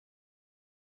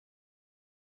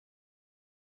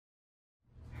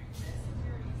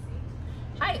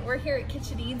right, we're here at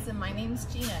Kitchen Eats and my name's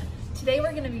Gina. Today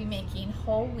we're going to be making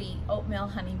whole wheat oatmeal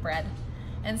honey bread.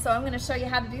 And so I'm going to show you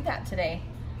how to do that today.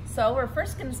 So we're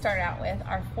first going to start out with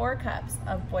our 4 cups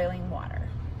of boiling water.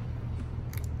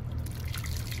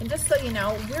 And just so you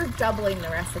know, we're doubling the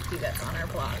recipe that's on our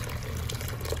blog.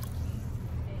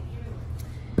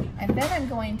 And then I'm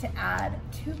going to add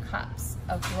 2 cups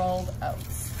of rolled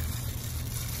oats.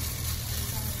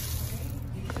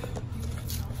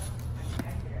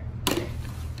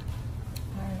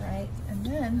 And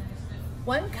then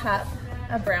 1 cup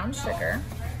of brown sugar.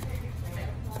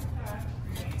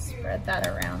 Spread that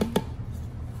around.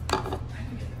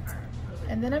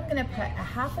 And then I'm going to put a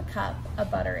 1/2 cup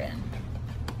of butter in.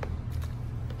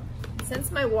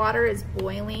 Since my water is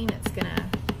boiling, it's going to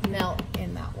melt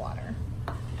in that water.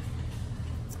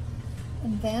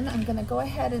 And then I'm going to go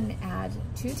ahead and add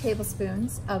 2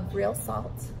 tablespoons of real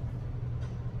salt.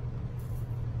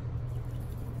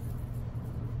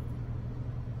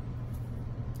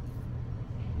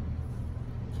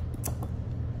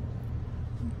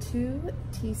 2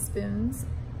 teaspoons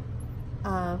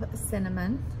of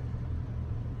cinnamon,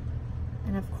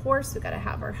 and of course we got to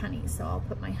have our honey, so I'll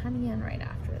put my honey in right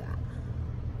after that.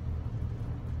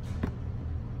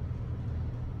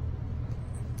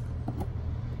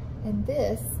 And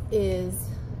this is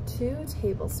 2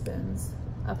 tablespoons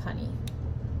of honey.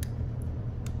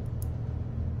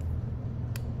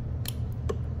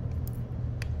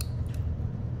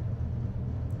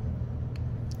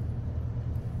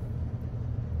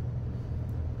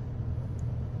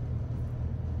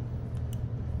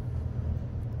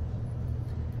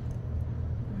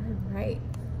 Right,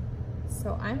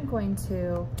 so I'm going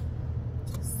to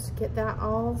just get that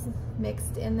all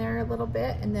mixed in there a little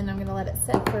bit, and then I'm going to let it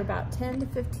sit for about 10 to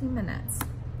 15 minutes.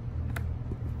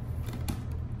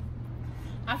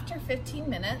 After 15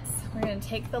 minutes, we're going to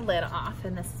take the lid off,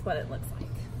 and this is what it looks like.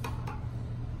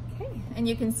 Okay, and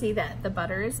you can see that the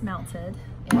butter is melted.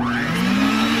 All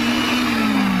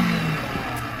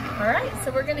right,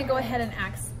 so we're going to go ahead and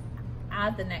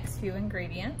add the next few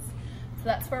ingredients. So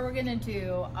that's where we're gonna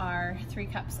do our 3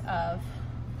 cups of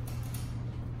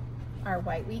our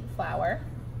white wheat flour.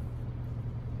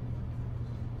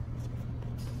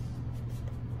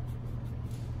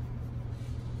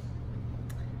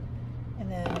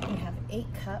 And then we have 8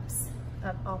 cups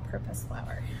of all-purpose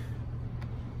flour.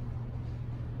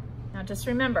 Now just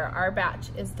remember, our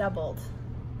batch is doubled.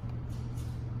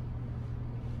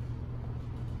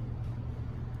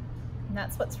 And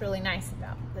that's what's really nice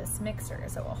about this mixer,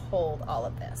 is it will hold all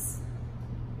of this.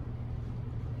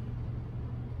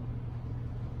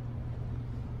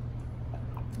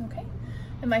 Okay,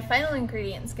 and my final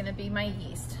ingredient is going to be my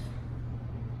yeast.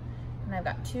 And I've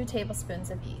got 2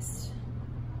 tablespoons of yeast.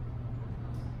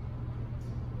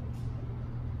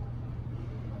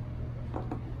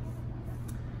 All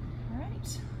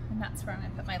right, and that's where I'm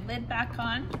going to put my lid back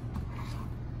on.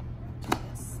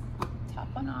 Top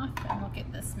one off, and we'll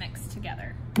get this mixed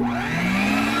together.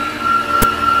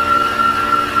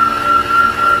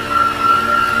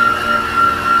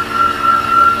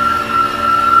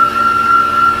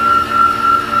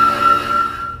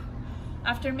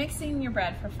 After mixing your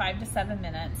bread for 5 to 7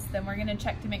 minutes, then we're going to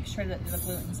check to make sure that the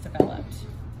gluten's developed.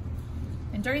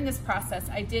 And during this process,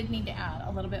 I did need to add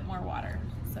a little bit more water.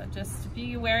 So just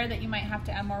be aware that you might have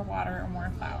to add more water or more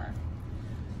flour.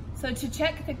 So to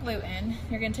check the gluten,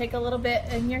 you're going to take a little bit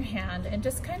in your hand and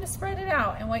just kind of spread it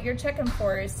out. And what you're checking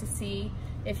for is to see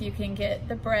if you can get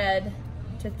the bread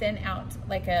to thin out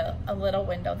like a little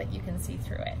window that you can see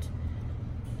through it.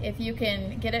 If you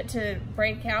can get it to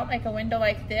break out like a window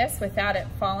like this without it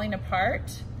falling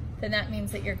apart, then that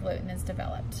means that your gluten is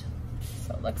developed.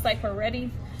 So it looks like we're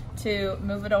ready to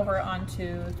move it over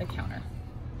onto the counter.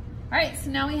 All right,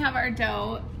 so now we have our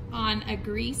dough on a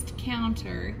greased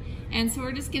counter, and so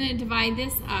we're just going to divide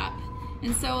this up.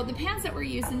 And so the pans that we're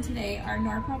using today are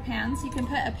Norpro pans. You can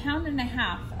put 1.5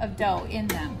 pounds of dough in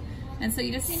them, and so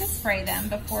you just need to spray them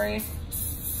beforehand.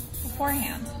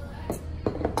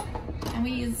 And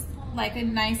we use like a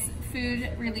nice food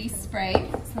release spray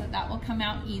so that that will come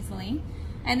out easily.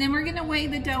 And then we're going to weigh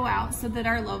the dough out so that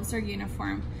our loaves are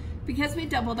uniform. Because we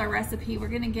doubled our recipe, we're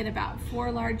going to get about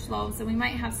 4 large loaves, and we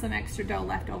might have some extra dough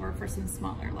left over for some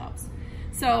smaller loaves.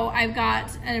 So I've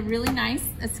got a really nice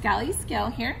Scali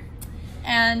scale here,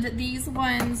 and these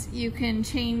ones you can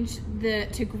change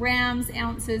to grams,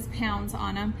 ounces, pounds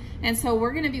on them. And so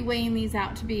we're going to be weighing these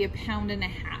out to be 1.5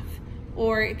 pounds,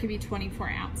 or it could be 24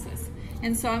 ounces.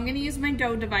 And so I'm going to use my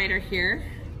dough divider here,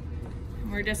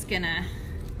 and we're just going to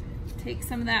take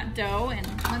some of that dough, and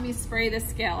let me spray the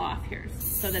scale off here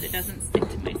so that it doesn't stick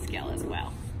to my scale as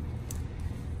well.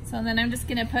 So then I'm just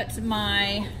gonna put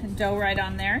my dough right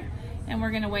on there, and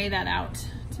we're gonna weigh that out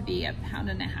to be 1.5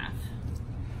 pounds.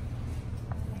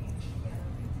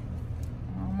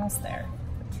 Almost there.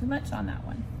 Put too much on that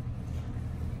one.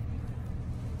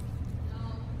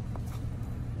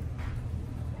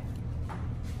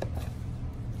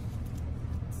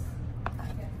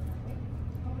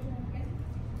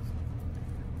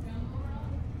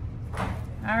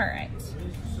 All right,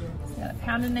 so got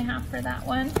 1.5 pounds for that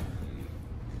one.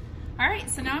 All right,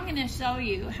 so now I'm gonna show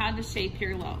you how to shape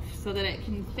your loaf so that it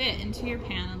can fit into your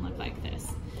pan and look like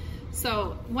this.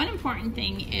 So one important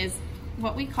thing is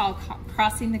what we call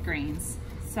crossing the grains.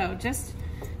 So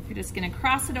you're just gonna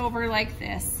cross it over like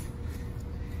this.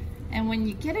 And when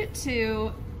you get it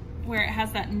to where it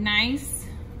has that nice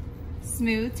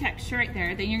smooth texture right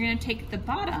there, then you're gonna take the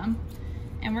bottom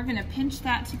and we're gonna pinch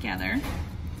that together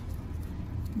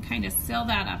and kind of seal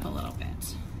that up a little bit.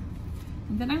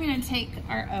 And then I'm gonna take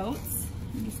our oats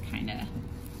and just kind of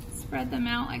spread them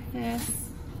out like this.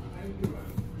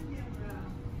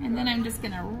 And then I'm just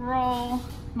gonna roll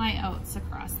my oats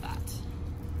across that.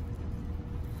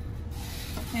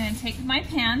 I'm gonna take my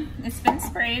pan, it's been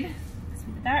sprayed, so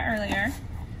we did that earlier.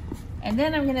 And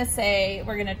then I'm gonna say,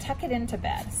 we're gonna tuck it into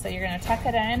bed. So you're gonna tuck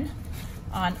it in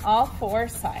on all 4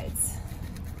 sides.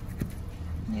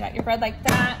 You got your bread like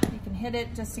that. You can hit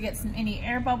it just to get any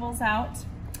air bubbles out.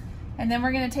 And then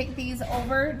we're gonna take these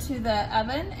over to the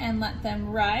oven and let them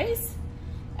rise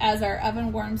as our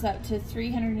oven warms up to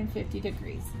 350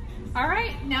 degrees. All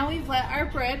right, now we've let our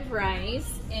bread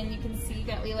rise, and you can see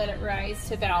that we let it rise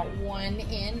to about 1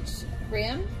 inch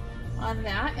rim on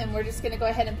that, and we're just gonna go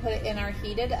ahead and put it in our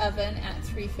heated oven at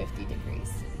 350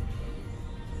 degrees.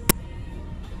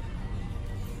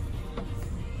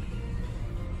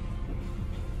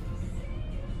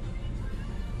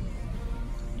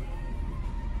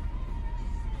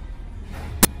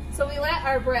 So we let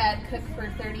our bread cook for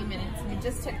 30 minutes, and we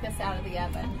just took this out of the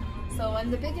oven. So one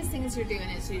of the biggest things you're doing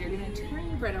is you're gonna turn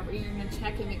your bread over, you're gonna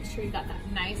check and make sure you got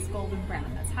that nice golden brown.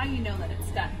 That's how you know that it's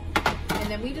done.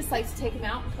 And then we just like to take them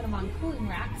out and put them on cooling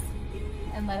racks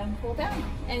and let them cool down.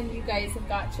 And you guys have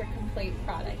got your complete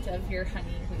product of your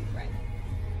honey wheat bread.